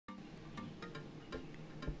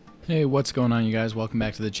Hey, what's going on, you guys? Welcome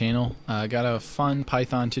back to the channel. Got a fun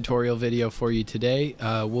Python tutorial video for you today.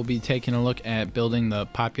 We'll be taking a look at building the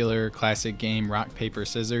popular classic game Rock, Paper,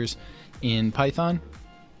 Scissors in Python.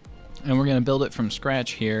 And we're going to build it from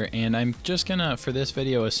scratch here, and I'm just going to, for this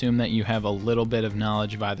video, assume that you have a little bit of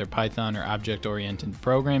knowledge of either Python or object-oriented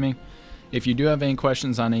programming. If you do have any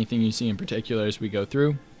questions on anything you see in particular as we go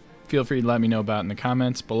through, feel free to let me know about in the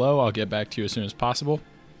comments below. I'll get back to you as soon as possible.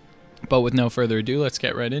 But with no further ado, let's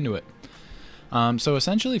get right into it. So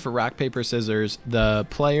essentially for rock, paper, scissors, the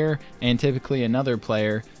player and typically another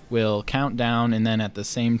player will count down and then at the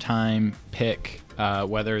same time pick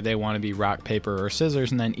whether they want to be rock, paper, or scissors,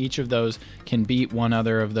 and then each of those can beat one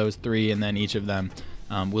other of those three, and then each of them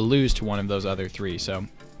will lose to one of those other three. So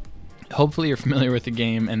hopefully you're familiar with the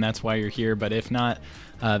game and that's why you're here, but if not,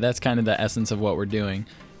 that's kind of the essence of what we're doing.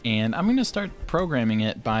 And I'm going to start programming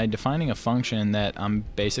it by defining a function that I'm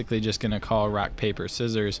basically just going to call rock, paper,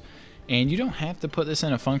 scissors. And you don't have to put this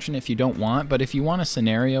in a function if you don't want, but if you want a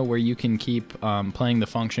scenario where you can keep playing the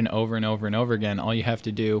function over and over and over again, all you have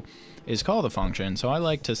to do is call the function. So I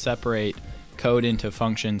like to separate code into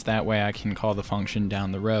functions, that way I can call the function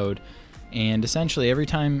down the road. And essentially every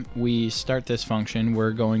time we start this function, we're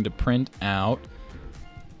going to print out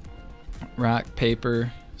rock,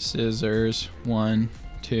 paper, scissors, 1,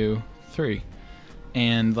 2, 3,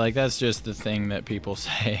 and like that's just the thing that people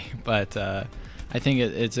say, but I think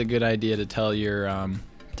it's a good idea to tell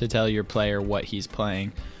your player what he's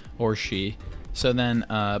playing, or she. So then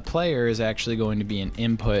player is actually going to be an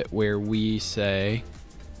input where we say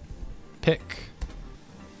pick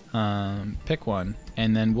one,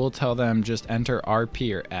 and then we'll tell them just enter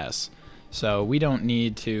RP or S. So we don't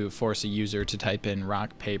need to force a user to type in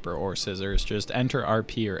rock, paper, or scissors, just enter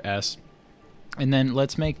RP or S. And then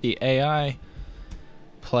let's make the AI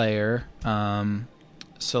player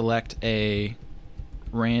select a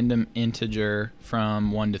random integer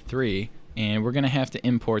from 1 to 3, and we're going to have to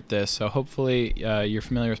import this. So hopefully you're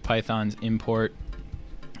familiar with Python's import.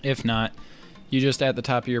 If not, you just at the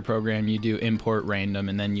top of your program you do import random,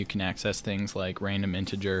 and then you can access things like random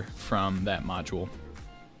integer from that module.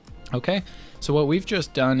 Okay, so what we've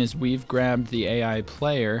just done is we've grabbed the AI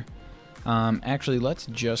player. Actually, let's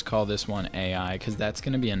just call this one AI because that's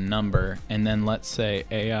going to be a number, and then let's say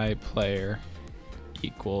AI player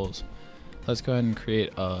equals, let's go ahead and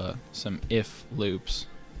create some if loops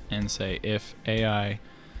and say if AI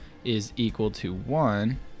is equal to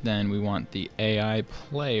 1, then we want the AI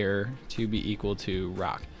player to be equal to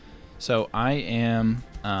rock. So I am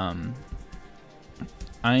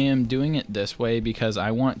doing it this way because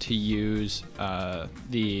I want to use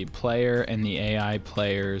the player and the AI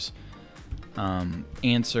players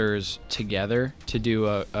answers together to do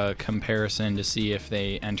a comparison to see if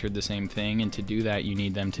they entered the same thing, and to do that you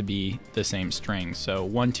need them to be the same string. So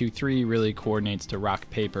 1, 2, 3 really coordinates to rock,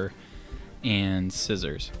 paper, and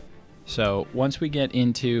scissors. So once we get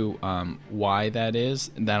into why that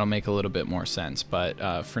is, that'll make a little bit more sense,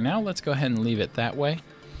 but for now let's go ahead and leave it that way,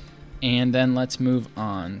 and then let's move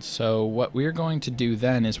on. So what we're going to do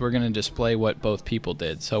then is we're going to display what both people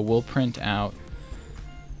did. So we'll print out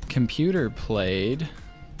computer played,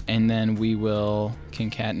 and then we will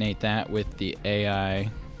concatenate that with the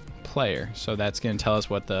AI player. So that's going to tell us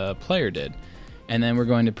what the player did, and then we're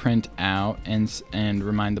going to print out and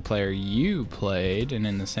remind the player you played, and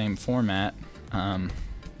in the same format then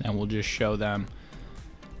we'll just show them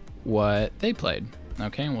what they played.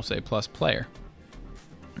 Okay, and we'll say plus player.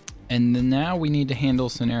 And then now we need to handle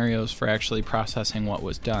scenarios for actually processing what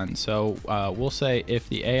was done. So we'll say if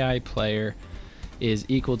the AI player is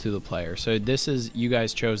equal to the player. So this is, you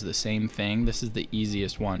guys chose the same thing. This is the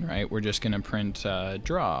easiest one, right? We're just going to print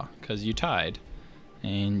draw because you tied,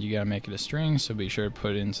 and you got to make it a string, so be sure to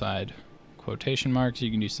put it inside quotation marks.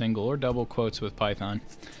 You can do single or double quotes with Python.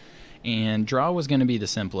 And draw was going to be the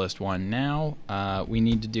simplest one. Now we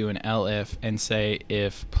need to do an elif and say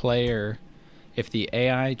if the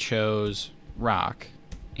AI chose rock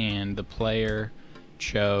and the player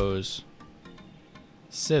chose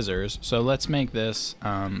scissors. So let's make this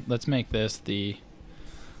the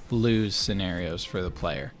lose scenarios for the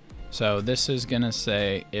player. So this is gonna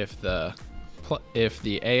say if the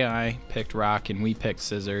AI picked rock and we picked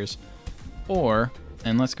scissors, or,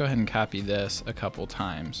 and let's go ahead and copy this a couple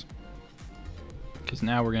times, because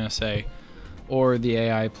now we're gonna say or the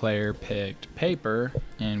AI player picked paper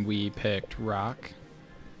and we picked rock,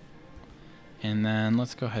 and then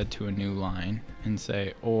let's go ahead to a new line and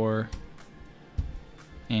say or,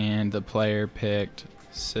 and the player picked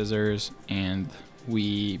scissors and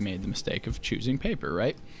we made the mistake of choosing paper,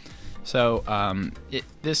 right? So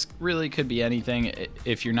this really could be anything.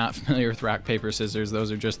 If you're not familiar with rock, paper, scissors,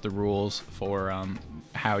 those are just the rules for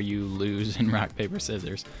how you lose in rock, paper,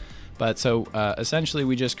 scissors. But so essentially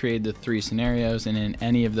we just created the 3 scenarios, and in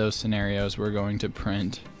any of those scenarios we're going to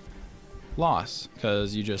print loss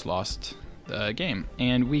because you just lost the game.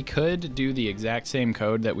 And we could do the exact same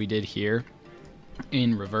code that we did here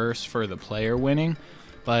in reverse for the player winning,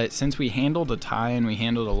 but since we handled a tie and we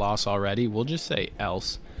handled a loss already, we'll just say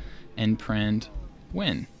else and print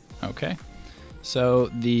win. Okay, so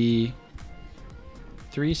the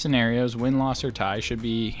 3 scenarios, win, loss, or tie, should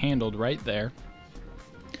be handled right there.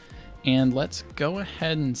 And let's go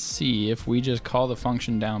ahead and see if we just call the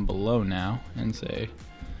function down below now and say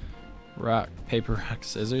rock, paper, rock,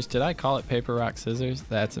 scissors. Did I call it paper, rock, scissors?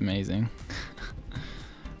 That's amazing.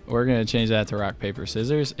 We're going to change that to rock, paper,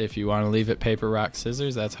 scissors. If you want to leave it paper, rock,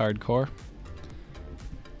 scissors, that's hardcore.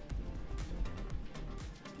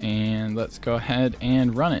 And let's go ahead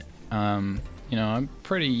and run it. You know, I'm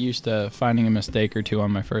pretty used to finding a mistake or two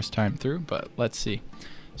on my first time through, but let's see.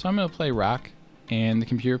 So I'm going to play rock, and the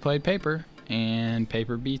computer played paper, and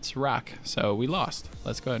paper beats rock, so we lost.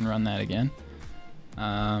 Let's go ahead and run that again.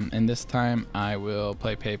 And this time I will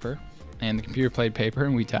play paper, and the computer played paper,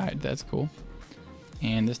 and we tied. That's cool.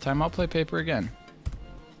 And this time I'll play paper again,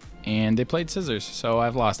 and they played scissors, so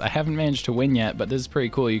I've lost. I haven't managed to win yet, but this is pretty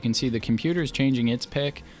cool. You can see the computer's changing its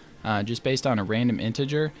pick just based on a random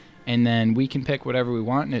integer, and then we can pick whatever we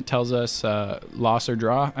want, and it tells us loss or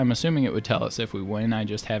draw. I'm assuming it would tell us if we win. I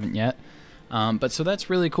just haven't yet. But so that's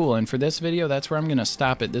really cool, and for this video, that's where I'm going to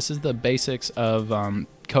stop it. This is the basics of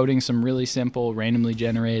coding some really simple randomly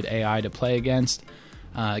generated AI to play against,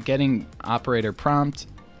 getting operator prompt,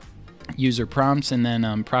 user prompts, and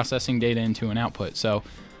then processing data into an output. So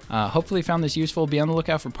hopefully you found this useful. Be on the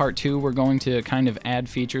lookout for part 2. We're going to kind of add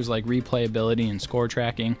features like replayability and score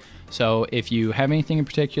tracking. So if you have anything in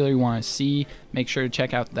particular you want to see, make sure to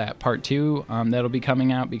check out that part 2 that'll be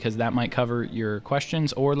coming out, because that might cover your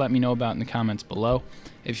questions, or let me know about in the comments below.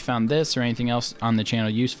 If you found this or anything else on the channel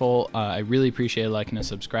useful, I really appreciate liking and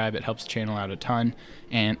subscribe. It helps the channel out a ton.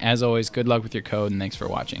 And as always, good luck with your code, and thanks for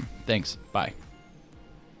watching. Thanks. Bye.